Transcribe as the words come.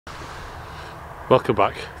Welcome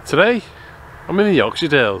back. Today I'm in the Yorkshire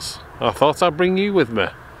Dales. I thought I'd bring you with me.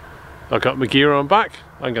 I've got my gear on back.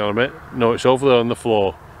 Hang on a minute. No, it's over there on the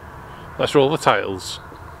floor. Let's roll the titles.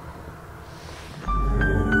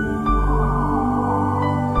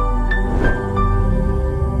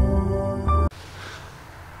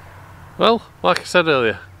 Well, like I said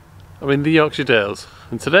earlier, I'm in the Yorkshire Dales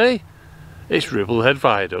and today it's Ribblehead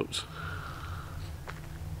Viaduct.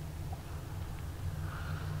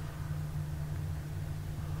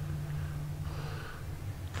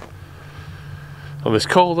 On this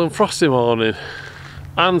cold and frosty morning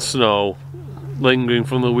and snow lingering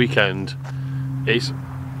from the weekend, it's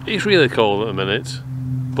really cold at the minute,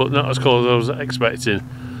 but not as cold as I was expecting.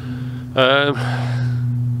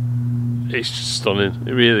 It's just stunning,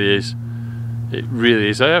 it really is. It really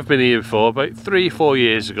is. I have been here before, about 3-4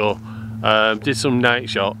 years ago. Did some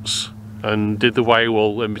night shots and did the wire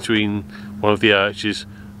wall in between one of the arches.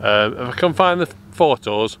 If I can find the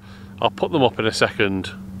photos, I'll put them up in a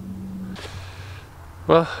second.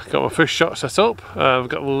 Well, got my first shot set up. I've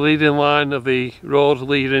got the leading line of the road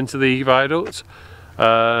leading into the viaduct.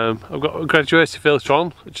 I've got a graduated filter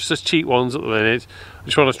on, just as cheap ones at the minute. I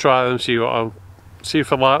just want to try them, see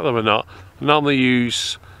if I like them or not. I normally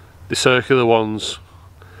use the circular ones,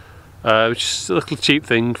 which is a little cheap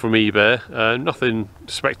thing from eBay. Nothing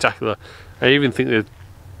spectacular. I even think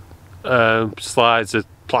the slides are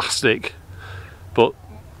plastic, but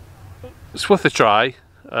it's worth a try.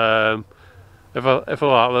 If I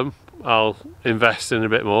like them, I'll invest in a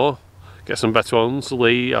bit more, get some better ones,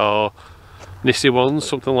 Lee or Nissi ones,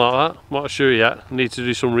 something like that. I'm not sure yet. I need to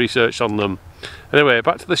do some research on them. Anyway,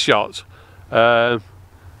 back to the shot. Here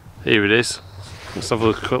it is. Let's have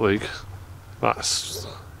a quick look. That's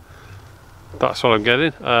what I'm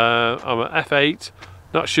getting. I'm at f8.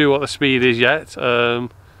 Not sure what the speed is yet.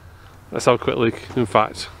 Let's have a quick look. In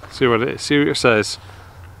fact, see what it says.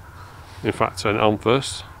 In fact, turn it on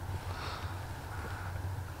first.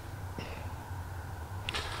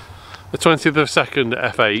 The 20th of a second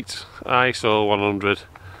at f8, ISO 100.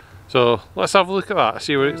 So let's have a look at that,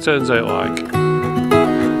 see what it turns out like.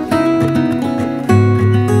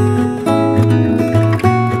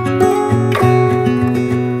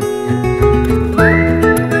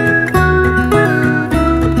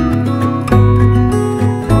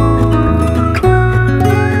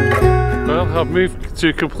 Well, I've moved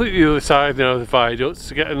to completely the other side now of the viaduct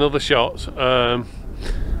to get another shot.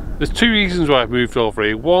 There's two reasons why I've moved over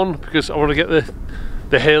here. One, because I want to get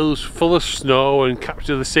the hills full of snow and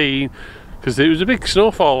capture the scene, because it was a big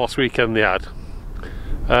snowfall last weekend they had.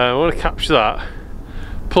 I want to capture that.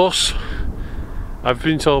 Plus, I've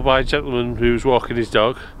been told by a gentleman who's walking his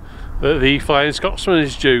dog that the Flying Scotsman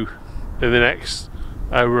is due in the next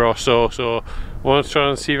hour or so, so I want to try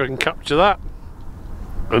and see if I can capture that.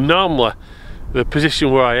 And normally, the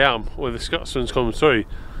position where I am, where the Scotsman's coming through,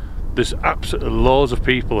 there's absolutely loads of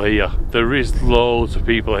people here. There is loads of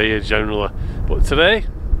people here generally, but today,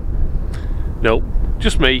 nope,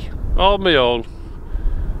 just me, all on my own.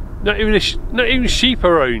 Not even sheep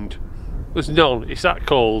around. There's none. It's that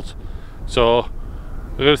cold. So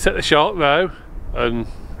I'm going to take the shot now and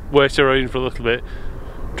wait around for a little bit.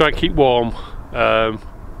 Try and keep warm.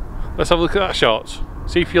 Let's have a look at that shot.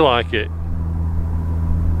 See if you like it.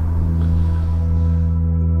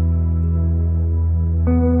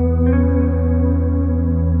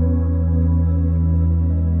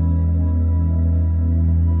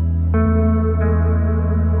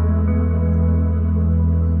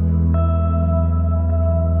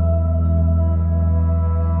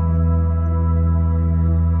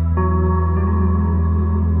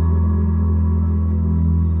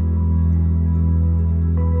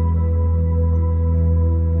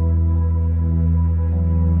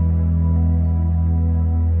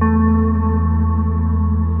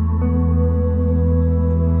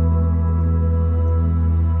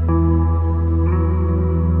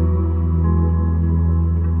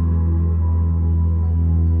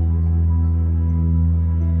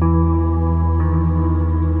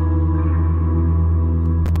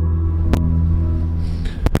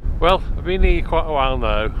 Well, I've been here quite a while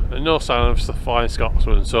now and no sign of the Flying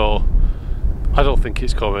Scotsman, so I don't think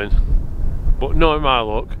it's coming. But knowing my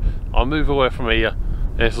luck, I'll move away from here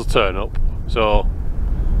and it'll turn up. So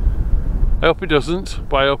I hope it doesn't,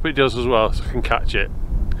 but I hope it does as well so I can catch it.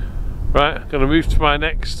 Right, I'm going to move to my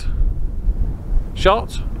next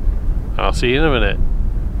shot. I'll see you in a minute.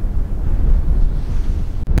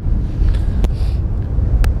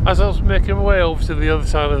 As I was making my way over to the other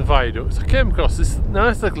side of the viaduct, I came across this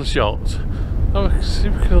nice little shot. I'm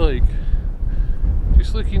super like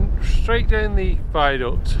just looking straight down the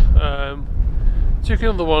viaduct. took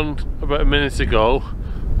another one about a minute ago,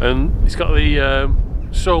 and it's got the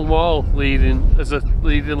stone wall leading as a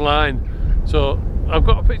leading line. So I've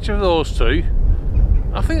got a picture of those two.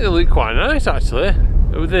 I think they look quite nice actually,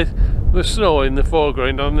 with the snow in the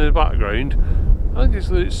foreground and in the background. I think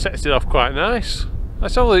it sets it off quite nice.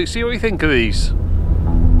 Let's have a look, see what you think of these.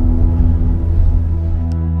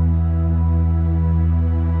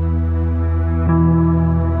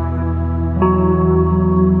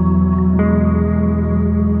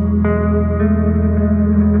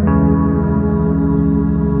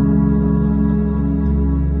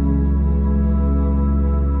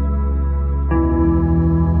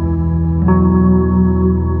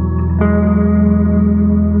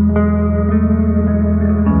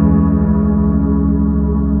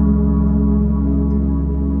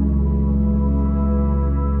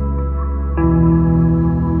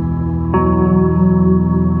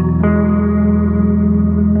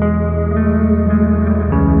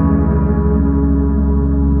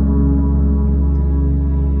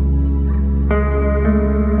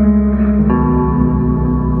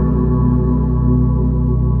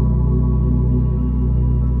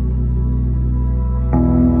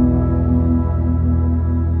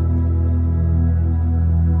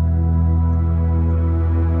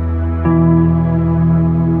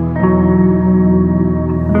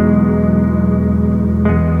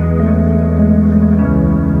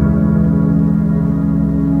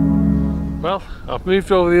 Well, I've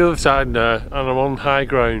moved over the other side now and I'm on high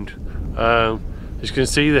ground. As you can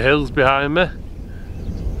see, the hills behind me,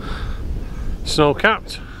 snow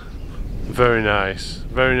capped, very nice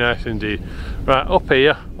indeed. Right, up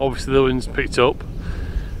here, obviously the wind's picked up.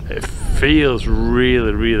 It feels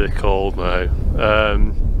really cold now.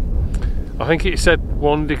 I think it said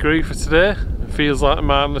 1 degree for today. It feels like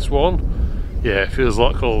 -1. Yeah, it feels a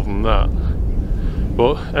lot colder than that.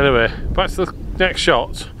 But anyway, back to the next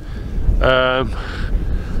shot.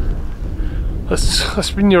 Let's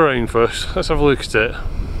spin you around first. Let's have a look at it.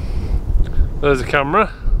 There's a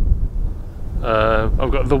camera.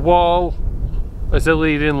 I've got the wall as a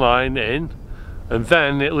leading line in, and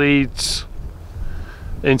then it leads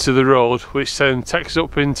into the road, which then takes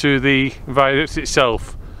up into the viaduct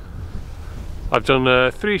itself. I've done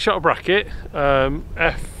a 3-shot bracket,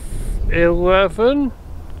 F11.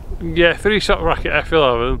 Yeah, 3-shot bracket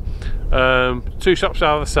F11. 2 shots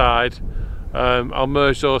out of the side. I'll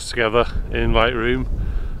merge those together in Lightroom.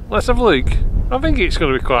 Let's have a look. I think it's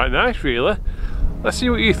going to be quite nice really. Let's see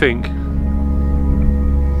what you think.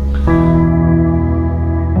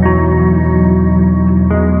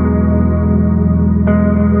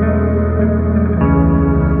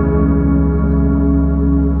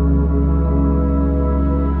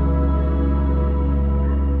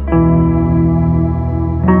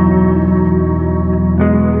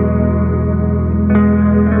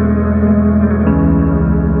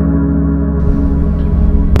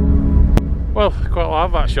 Well, quite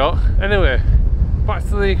like that shot. Anyway, back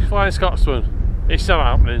to the Flying Scotsman. It's not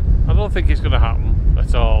happening. I don't think it's going to happen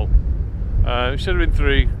at all. It should have been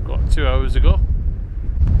through, what, 2 hours ago?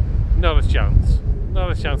 Not a chance.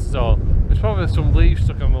 Not a chance at all. There's probably some leaves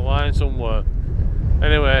stuck on the line somewhere.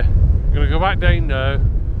 Anyway, I'm going to go back down now,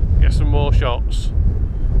 get some more shots.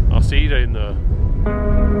 I'll see you down there.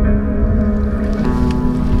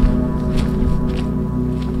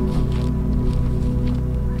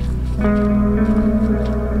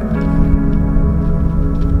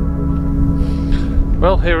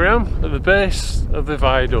 Well, here I am at the base of the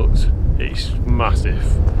viaduct. It's massive.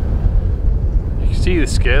 You can see the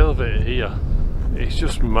scale of it here. It's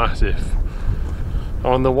just massive. I'm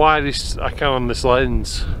on the widest I can on this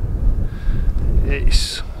lens.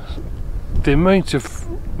 It's the amount of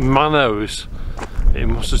man hours it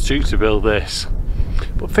must have took to build this.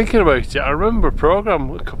 But thinking about it, I remember a programme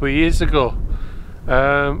a couple of years ago.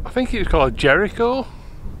 I think it was called Jericho,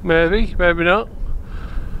 maybe not.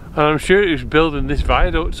 And I'm sure it was building this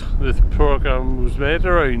viaduct the programme was made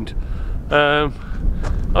around.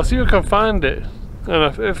 I'll see if I can find it,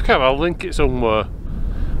 and if I can, I'll link it somewhere.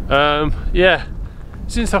 Yeah,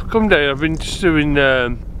 since I've come down, I've been just doing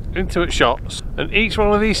intimate shots, and each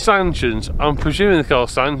one of these stanchions, I'm presuming they're called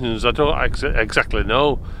stanchions, I don't exactly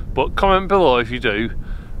know, but comment below if you do.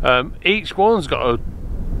 Each one's got a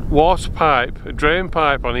water pipe, a drain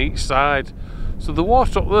pipe on each side, so the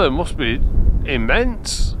water up there must be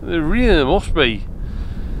immense. It really must be.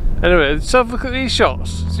 Anyway, let's have a look at these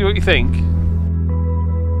shots, see what you think.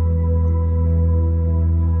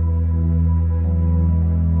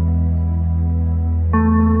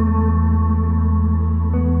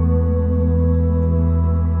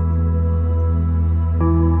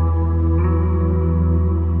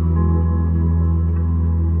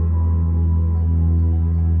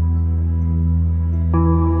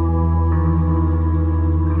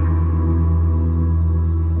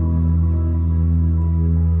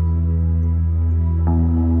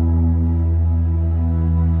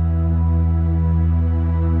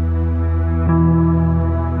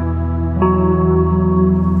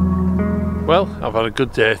 Well, I've had a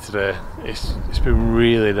good day today. It's been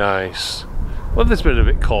really nice. Weather's been a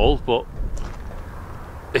bit cold, but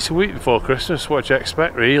it's a week before Christmas. What do you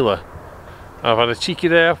expect, really? I've had a cheeky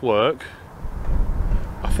day off work.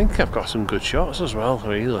 I think I've got some good shots as well,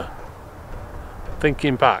 really.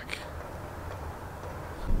 Thinking back.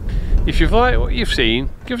 If you've liked what you've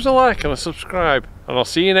seen, give us a like and a subscribe, and I'll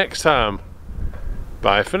see you next time.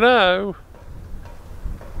 Bye for now.